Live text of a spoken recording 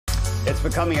It's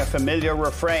becoming a familiar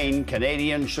refrain.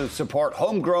 Canadians should support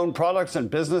homegrown products and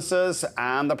businesses,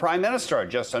 and the Prime Minister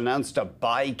just announced a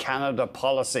Buy Canada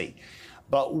policy.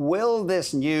 But will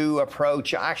this new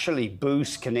approach actually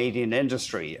boost Canadian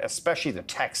industry, especially the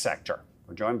tech sector?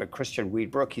 We're joined by Christian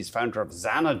Weedbrook. He's founder of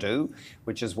Xanadu,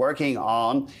 which is working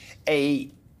on a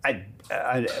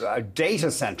data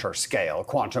center scale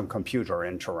quantum computer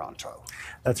in Toronto.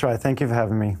 That's right. Thank you for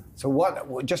having me.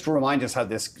 So just to remind us how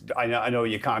this, I know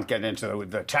you can't get into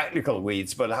the technical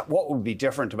weeds, but what would be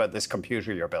different about this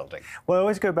computer you're building? Well, I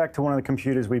always go back to one of the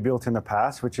computers we built in the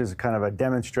past, which is kind of a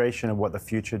demonstration of what the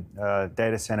future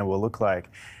data center will look like.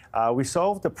 We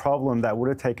solved a problem that would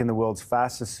have taken the world's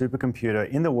fastest supercomputer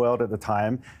in the world at the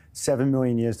time 7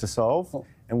 million years to solve,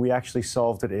 and we actually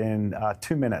solved it in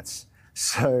 2 minutes.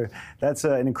 So that's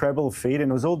an incredible feat,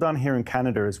 and it was all done here in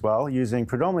Canada as well, using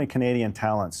predominantly Canadian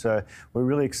talent. So we're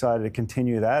really excited to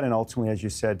continue that, and ultimately, as you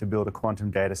said, to build a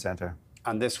quantum data center.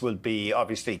 And this will be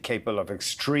obviously capable of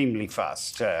extremely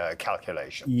fast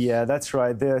calculations. Yeah, that's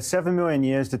right. The 7 million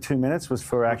years to 2 minutes was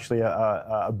for actually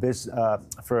an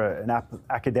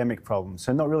academic problem,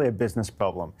 so not really a business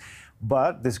problem.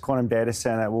 But this quantum data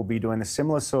center will be doing a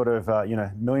similar sort of,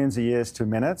 millions of years to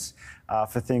minutes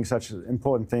for things such as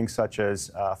important things such as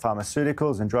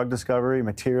pharmaceuticals and drug discovery,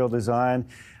 material design,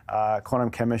 quantum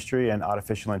chemistry, and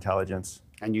artificial intelligence.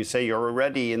 And you say you're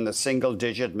already in the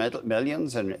single-digit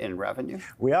millions in revenue?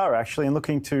 We are actually, and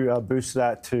looking to boost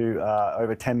that to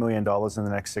over $10 million in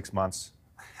the next 6 months.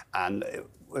 And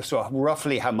so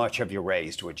roughly how much have you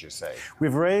raised, would you say?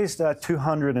 We've raised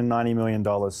 $290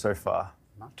 million so far.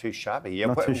 Not too shabby. Yeah,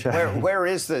 Not too shabby. Where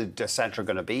is the centre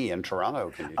going to be in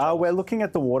Toronto? Can you tell us? We're looking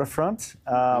at the waterfront,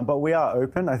 but we are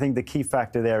open. I think the key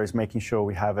factor there is making sure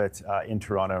we have it in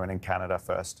Toronto and in Canada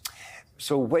first.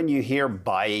 So when you hear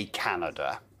Buy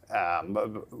Canada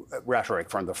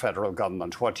rhetoric from the federal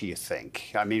government, what do you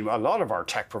think? I mean, a lot of our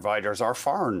tech providers are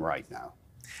foreign right now.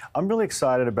 I'm really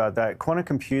excited about that. Quantum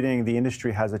computing, the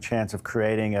industry has a chance of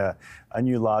creating a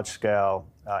new large-scale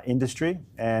industry,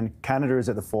 and Canada is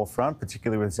at the forefront,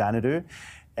 particularly with Xanadu.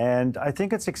 And I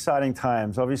think it's exciting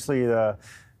times. Obviously, the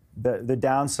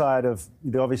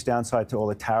obvious downside to all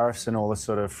the tariffs and all the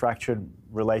sort of fractured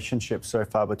relationships so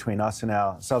far between us and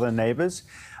our southern neighbours,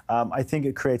 I think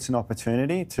it creates an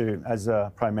opportunity to, as the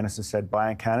Prime Minister said,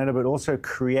 buy in Canada, but also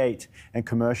create and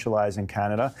commercialise in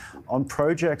Canada on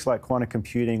projects like quantum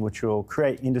computing, which will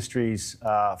create industries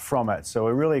from it. So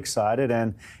we're really excited,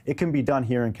 and it can be done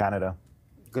here in Canada.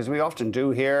 Because we often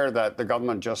do hear that the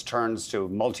government just turns to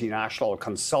multinational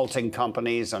consulting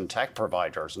companies and tech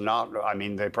providers.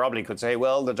 They probably could say,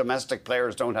 well, the domestic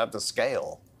players don't have the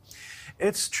scale.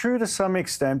 It's true to some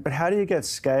extent, but how do you get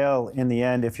scale in the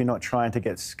end if you're not trying to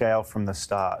get scale from the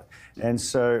start? And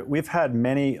so we've had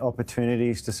many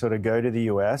opportunities to sort of go to the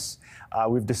US.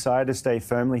 We've decided to stay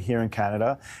firmly here in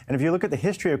Canada. And if you look at the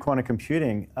history of quantum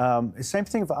computing, the same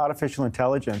thing for artificial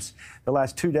intelligence. The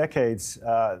last 2 decades,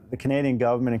 the Canadian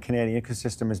government and Canadian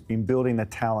ecosystem has been building the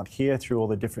talent here through all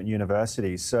the different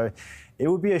universities. So it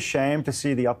would be a shame to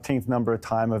see the upteenth number of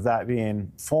time of that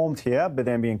being formed here, but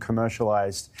then being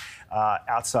commercialized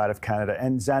outside of Canada.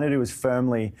 And Xanadu is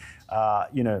firmly,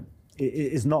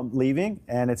 is not leaving,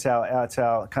 and it's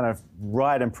our kind of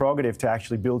right and prerogative to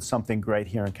actually build something great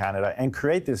here in Canada and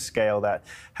create this scale that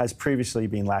has previously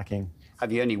been lacking.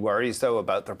 Have you any worries, though,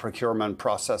 about the procurement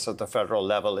process at the federal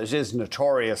level? It is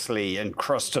notoriously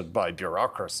encrusted by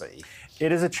bureaucracy.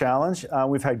 It is a challenge.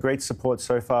 We've had great support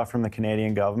so far from the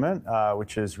Canadian government,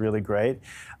 which is really great.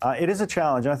 It is a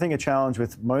challenge, and I think a challenge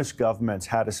with most governments,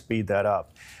 how to speed that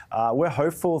up. We're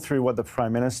hopeful through what the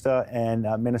Prime Minister and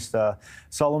Minister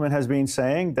Solomon has been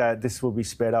saying that this will be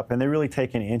sped up, and they're really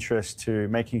taking interest to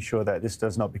making sure that this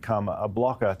does not become a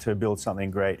blocker to build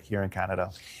something great here in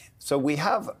Canada. So we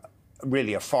have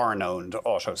really a foreign-owned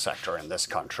auto sector in this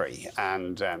country.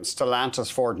 And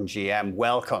Stellantis, Ford and GM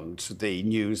welcomed the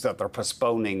news that they're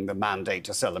postponing the mandate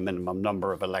to sell a minimum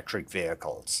number of electric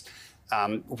vehicles.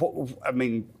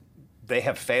 They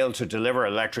have failed to deliver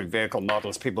electric vehicle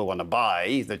models people want to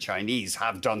buy. The Chinese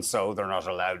have done so. They're not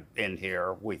allowed in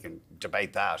here. We can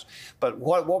debate that. But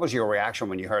what was your reaction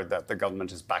when you heard that the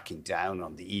government is backing down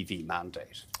on the EV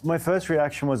mandate? My first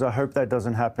reaction was, I hope that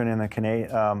doesn't happen in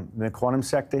the quantum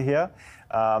sector here.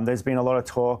 There's been a lot of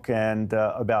talk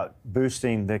about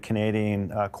boosting the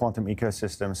Canadian quantum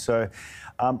ecosystem. So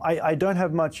I don't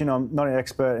have much, I'm not an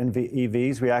expert in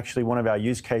EVs. One of our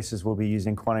use cases will be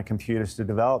using quantum computers to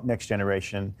develop next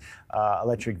generation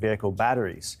electric vehicle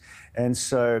batteries. And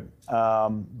so,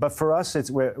 but for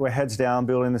us, we're heads down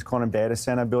building this quantum data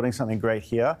center, building something great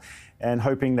here, and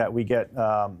hoping that we get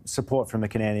support from the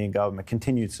Canadian government,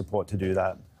 continued support to do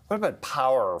that. What about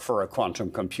power for a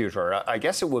quantum computer? I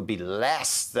guess it would be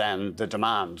less than the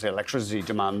demand, the electricity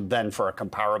demand, than for a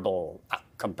comparable,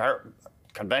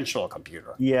 conventional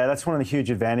computer. Yeah, that's one of the huge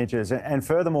advantages. And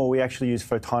furthermore, we actually use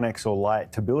photonics or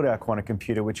light to build our quantum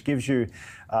computer, which gives you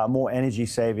more energy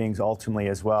savings ultimately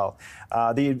as well.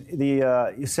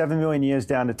 The 7 million years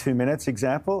down to 2 minutes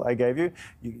example I gave you,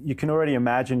 you can already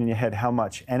imagine in your head how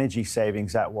much energy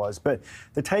savings that was. But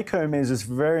the take home is it's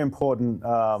very important.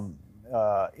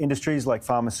 Industries like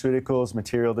pharmaceuticals,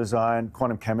 material design,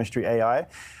 quantum chemistry, AI,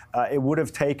 it would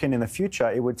have taken in the future,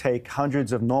 it would take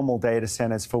hundreds of normal data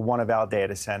centers for one of our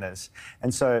data centers.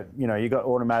 And so, you got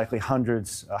automatically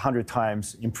 100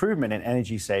 times improvement in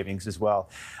energy savings as well.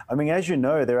 I mean, as you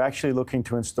know, they're actually looking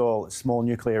to install small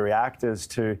nuclear reactors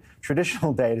to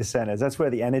traditional data centers. That's where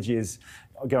the energy is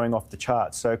going off the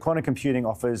charts. So quantum computing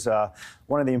offers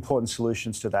one of the important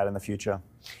solutions to that in the future.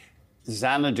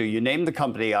 Xanadu, you named the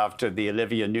company after the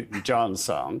Olivia Newton-John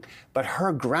song, but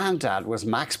her granddad was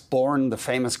Max Born, the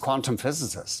famous quantum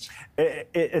physicist.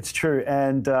 It's true,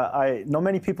 and not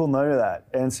many people know that.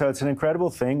 And so it's an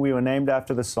incredible thing. We were named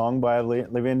after the song by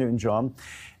Olivia Newton-John,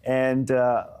 and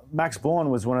Max Born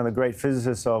was one of the great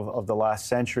physicists of the last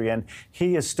century, and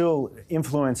he is still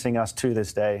influencing us to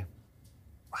this day.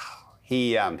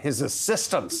 His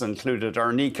assistants included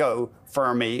Enrico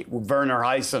Fermi, Werner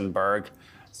Heisenberg,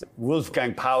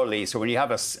 Wolfgang Pauli. So when you have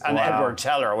an Edward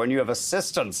Teller, when you have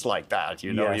assistants like that,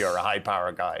 you know you're a high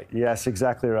power guy. Yes,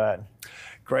 exactly right.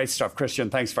 Great stuff, Christian.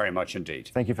 Thanks very much indeed.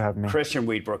 Thank you for having me. Christian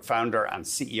Weedbrook, founder and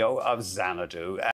CEO of Xanadu.